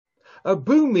A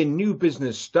boom in new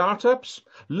business startups,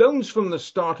 loans from the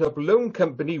startup loan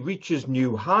company reaches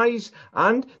new highs,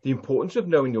 and the importance of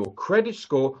knowing your credit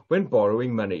score when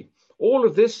borrowing money. All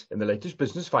of this in the latest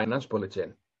Business Finance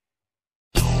Bulletin.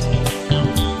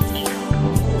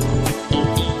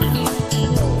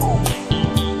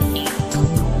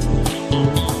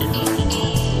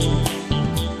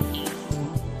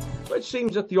 It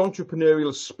seems that the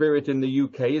entrepreneurial spirit in the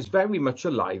UK is very much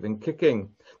alive and kicking.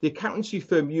 The accountancy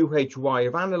firm UHY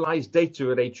have analysed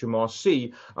data at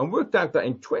HMRC and worked out that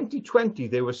in 2020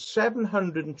 there were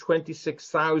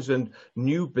 726,000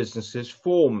 new businesses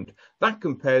formed. That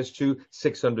compares to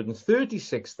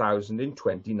 636,000 in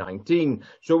 2019.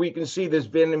 So we can see there's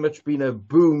very much been a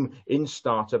boom in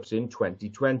startups in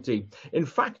 2020. In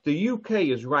fact, the UK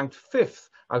is ranked 5th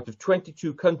out of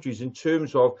 22 countries in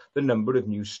terms of the number of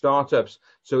new startups.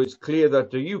 So it's clear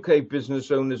that the UK business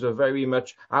owners are very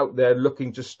much out there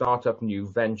looking to start up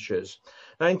new ventures.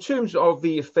 Now, in terms of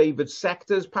the favoured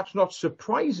sectors, perhaps not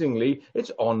surprisingly,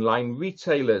 it's online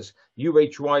retailers.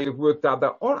 UHY have worked out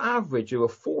that on average, there were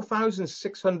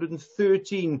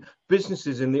 4,613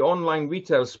 businesses in the online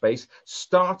retail space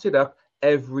started up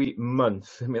every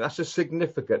month. I mean, that's a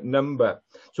significant number.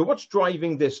 So what's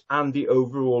driving this and the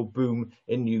overall boom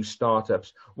in new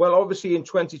startups? Well, obviously in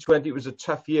 2020, it was a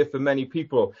tough year for many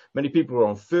people. Many people were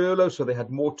on furlough, so they had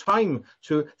more time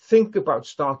to think about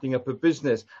starting up a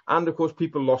business. And of course,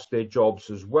 people lost their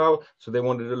jobs as well. So they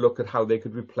wanted to look at how they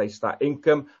could replace that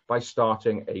income by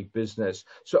starting a business.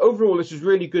 So overall, this is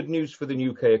really good news for the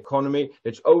UK economy.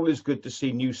 It's always good to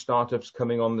see new startups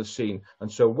coming on the scene.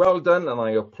 And so well done, and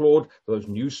I applaud those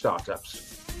new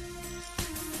startups.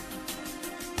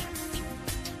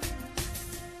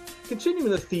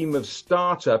 Continuing the theme of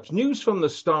startups, news from the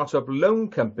startup loan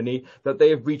company that they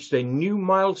have reached a new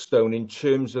milestone in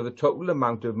terms of the total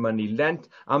amount of money lent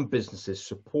and businesses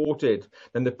supported.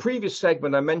 In the previous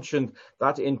segment, I mentioned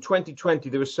that in 2020,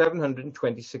 there were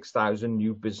 726,000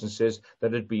 new businesses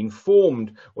that had been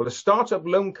formed. Well, a startup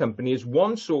loan company is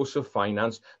one source of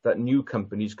finance that new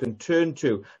companies can turn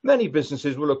to. Many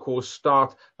businesses will, of course,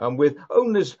 start with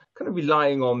owners kind of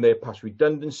relying on their past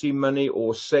redundancy money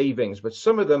or savings, but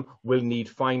some of them will need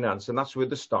finance, and that's where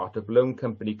the startup loan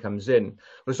company comes in. Well,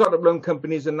 the startup loan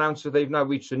company has announced that they've now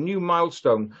reached a new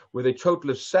milestone with a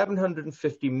total of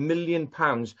 £750 million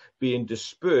being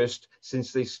dispersed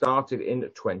since they started in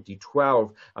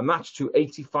 2012, and that's to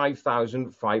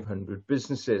 85,500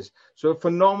 businesses. So a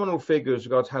phenomenal figure as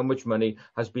regards how much money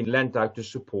has been lent out to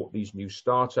support these new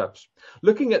startups.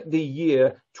 Looking at the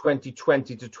year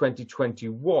 2020 to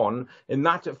 2021, in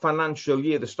that financial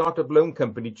year, the startup loan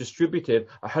company distributed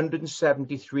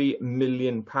 £173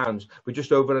 million, with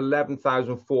just over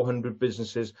 11,400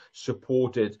 businesses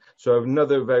supported. So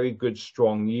another very good,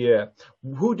 strong year.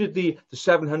 Who did the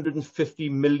 £750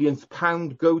 millionth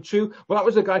go to? Well, that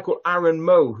was a guy called Aaron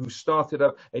Moe, who started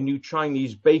up a new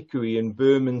Chinese bakery in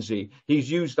Bermondsey.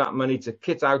 He's used that money to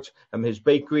kit out his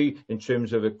bakery in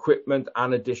terms of equipment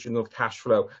and additional cash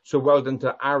flow. So well done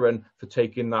to Aaron for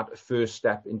taking that first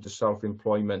step into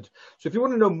self-employment. So if you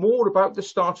want to know more about the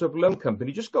startup loan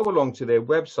company, just go along to their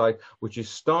website, which is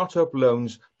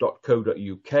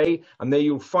startuploans.co.uk, and there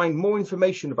you'll find more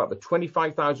information about the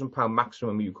 £25,000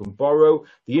 maximum you can borrow,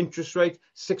 the interest rate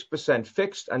 6%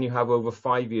 fixed, and you have over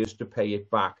 5 years to pay it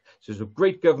back. So it's a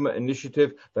great government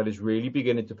initiative that is really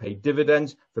beginning to pay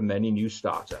dividends for many new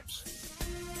startups.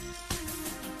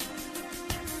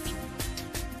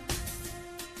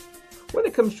 When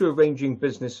it comes to arranging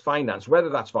business finance, whether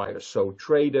that's via a sole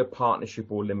trader, partnership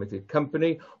or limited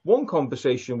company, one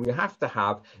conversation we have to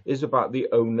have is about the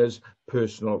owner's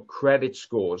personal credit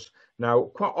scores. Now,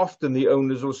 quite often the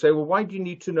owners will say, well, why do you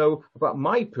need to know about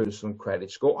my personal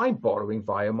credit score? I'm borrowing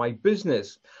via my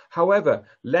business. However,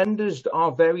 lenders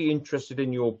are very interested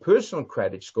in your personal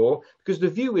credit score because the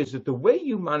view is that the way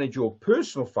you manage your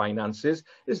personal finances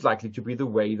is likely to be the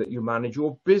way that you manage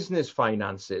your business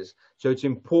finances. So it's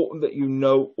important that you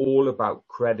know all about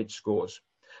credit scores.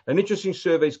 An interesting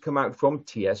survey's come out from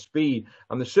TSB,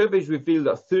 and the surveys revealed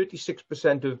that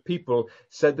 36% of people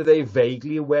said that they're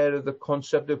vaguely aware of the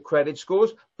concept of credit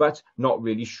scores, but not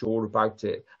really sure about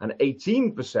it. And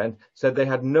 18% said they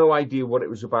had no idea what it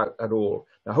was about at all.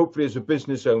 Now, hopefully, as a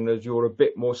business owner, you're a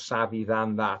bit more savvy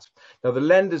than that. Now, the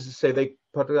lenders say they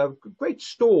put a great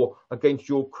store against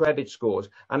your credit scores.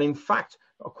 And in fact,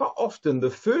 quite often the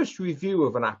first review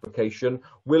of an application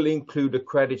will include a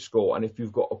credit score. And if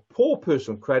you've got a poor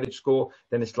personal credit score,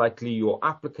 then it's likely your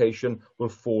application will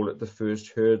fall at the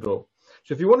first hurdle.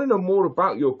 So if you want to know more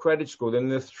about your credit score, then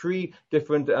there are 3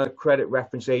 different credit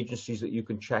reference agencies that you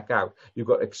can check out. You've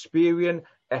got Experian,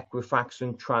 Equifax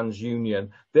and TransUnion.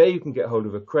 There you can get hold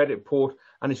of a credit report,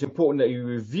 and it's important that you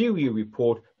review your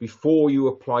report before you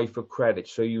apply for credit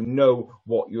so you know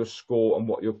what your score and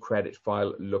what your credit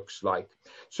file looks like.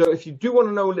 So if you do want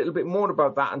to know a little bit more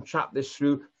about that and chat this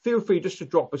through, feel free just to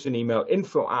drop us an email,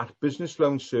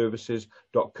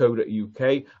 info@businessloanservices.co.uk,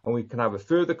 and we can have a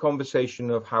further conversation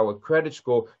of how a credit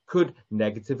score could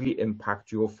negatively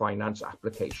impact your finance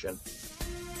application.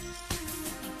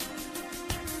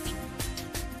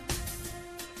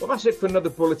 Well, that's it for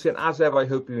another bulletin. As ever, I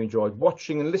hope you enjoyed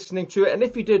watching and listening to it. And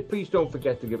if you did, please don't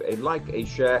forget to give it a like, a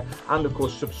share, and of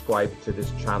course, subscribe to this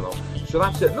channel. So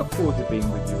that's it. Look forward to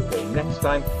being with you again next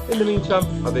time. In the meantime,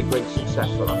 have a great,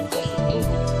 successful and profitable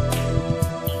week.